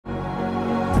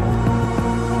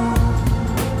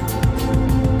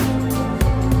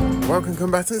Welcome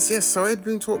combatants. Yes, so Ed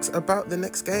Boon talks about the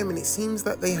next game, and it seems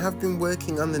that they have been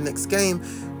working on the next game,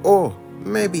 or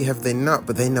maybe have they not,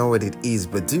 but they know what it is.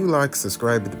 But do like,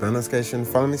 subscribe with the bell notification,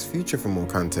 follow Miss Future for more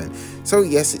content. So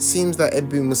yes, it seems that Ed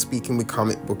Boon was speaking with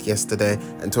Comic Book yesterday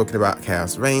and talking about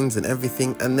Chaos Reigns and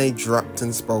everything, and they dropped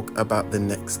and spoke about the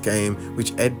next game,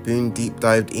 which Ed Boon deep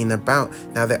dived in about.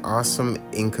 Now there are some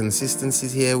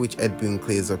inconsistencies here which Ed Boon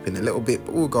clears up in a little bit,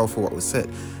 but we'll go for what was said.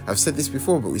 I've said this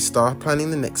before, but we start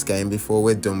planning the next game before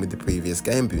we're done with the previous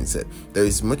game, Boon said. There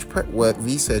is much prep work,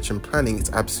 research and planning.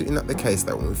 It's absolutely not the case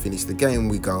that when we finish the game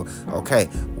we go, okay,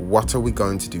 what are we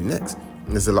going to do next?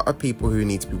 There's a lot of people who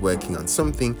need to be working on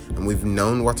something, and we've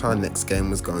known what our next game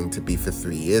was going to be for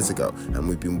 3 years ago, and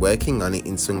we've been working on it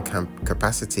in some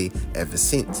capacity ever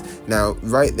since. Now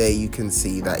right there you can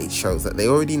see that it shows that they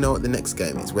already know what the next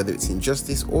game is, whether it's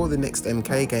Injustice or the next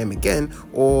MK game again,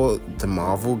 or the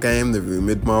Marvel game, the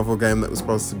rumored Marvel game that was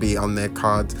supposed to be on their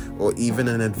cards, or even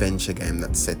an adventure game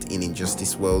that's set in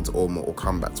Injustice worlds or Mortal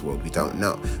Kombat's world. We don't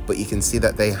know, but you can see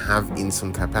that they have in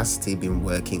some capacity been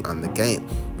working on the game.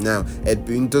 Now Ed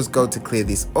Boon does go to clear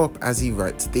this up as he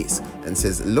writes this and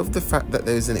says, love the fact that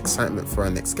there is an excitement for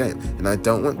our next game, and I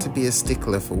don't want to be a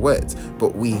stickler for words,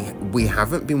 but we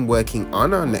haven't been working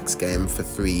on our next game for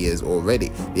 3 years already.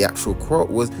 The actual quote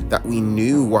was that we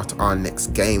knew what our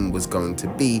next game was going to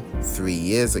be 3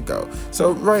 years ago.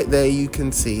 So right there you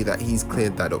can see that he's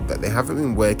cleared that up, that they haven't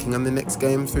been working on the next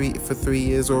game for 3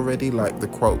 years already, like the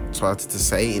quote started to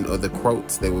say. In other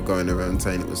quotes they were going around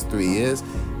saying it was 3 years.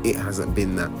 It hasn't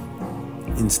been that.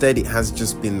 Instead, it has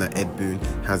just been that Ed Boon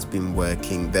has been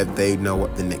working, that they know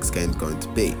what the next game is going to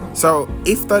be. So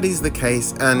if that is the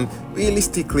case, and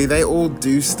realistically they all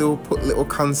do still put little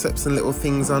concepts and little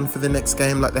things on for the next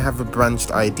game, like they have a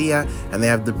branched idea and they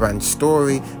have the branched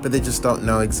story, but they just don't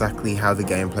know exactly how the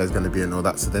gameplay is going to be and all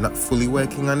that, so they're not fully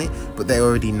working on it, but they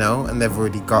already know, and they've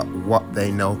already got what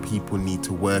they know people need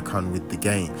to work on with the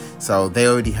game, so they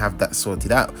already have that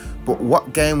sorted out. But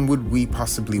what game would we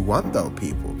possibly want though,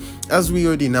 people? As we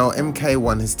already know,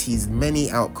 MK1 has teased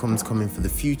many outcomes coming for the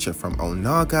future, from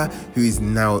Onaga, who is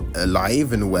now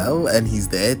alive and well and he's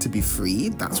there to be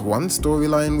freed. That's one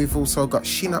storyline. We've also got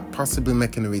Shinnok possibly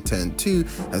making a return too,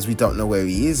 as we don't know where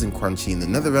he is, and Quan Chi in the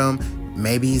Netherrealm.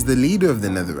 Maybe he's the leader of the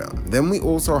Netherrealm. Then we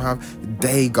also have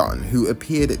Dagon, who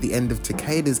appeared at the end of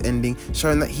Takeda's ending,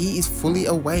 showing that he is fully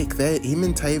awake. Him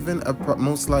and Taven are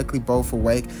most likely both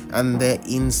awake, and they're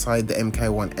inside the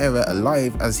MK1 era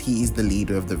alive, as he is the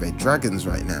leader of the Red Dragons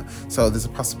right now. So there's a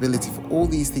possibility for all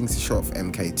these things to show up for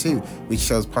MK2, which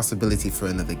shows possibility for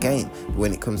another game. But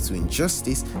when it comes to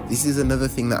Injustice, this is another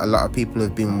thing that a lot of people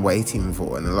have been waiting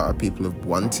for, and a lot of people have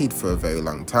wanted for a very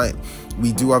long time.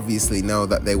 We do obviously know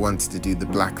that they wanted to do the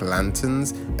Black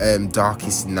Lanterns,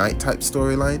 Darkest Night type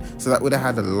storyline, so that would have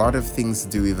had a lot of things to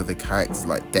do with other characters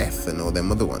like Death and all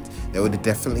them other ones. They would have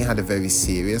definitely had a very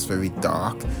serious, very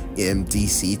dark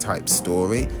DC type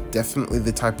story, definitely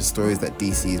the type of stories that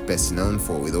DC is best known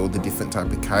for, with all the different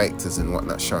type of characters and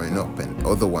whatnot showing up and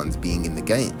other ones being in the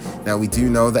game. Now we do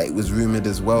know that it was rumored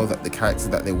as well that the characters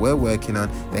that they were working on,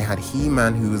 they had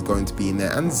He-Man who was going to be in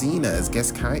there, and Xena as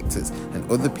guest characters, and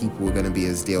other people were going to be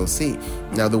as DLC.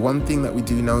 Now the one thing that we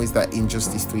do know is that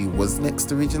Injustice 3 was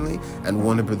next originally, and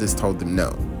Warner Brothers told them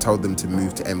no, told them to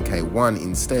move to MK1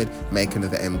 instead, make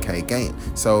another MK game.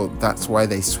 So that's why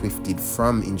they swifted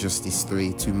from Injustice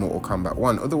 3 to Mortal Kombat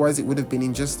 1. Otherwise it would have been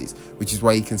Injustice, which is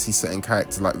why you can see certain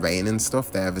characters like Rain and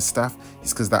stuff, they have a staff.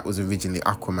 It's because that was originally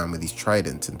Aquaman with his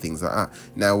trident and things like that.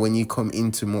 Now when you come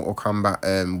into Mortal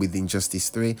Kombat with Injustice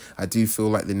 3, I do feel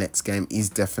like the next game is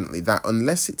definitely that,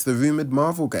 unless it's the rumored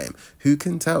Marvel game. Who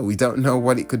can tell? We don't know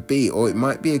what it could be, or it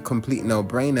might be a complete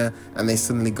no-brainer and they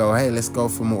suddenly go, hey, let's go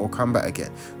for Mortal Kombat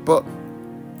again. But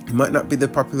it might not be the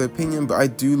popular opinion, but I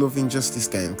do love Injustice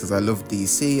games because I love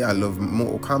DC, I love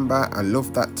Mortal Kombat, I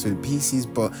love that to pieces,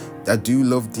 but I do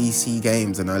love DC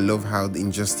games, and I love how the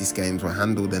Injustice games were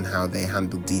handled and how they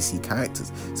handled DC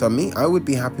characters. So I would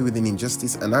be happy with an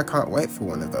Injustice, and I can't wait for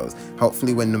one of those,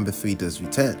 hopefully when number 3 does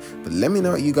return. But let me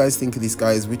know what you guys think of this,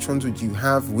 guys. Which ones would you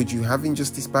have? Would you have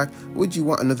Injustice back? Would you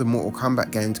want another Mortal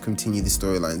Kombat game to continue the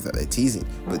storylines that they're teasing?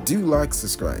 But do like,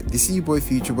 subscribe. This is your boy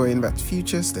Future Boy, and back to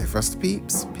future. Stay frosty,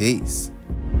 peeps. Peace.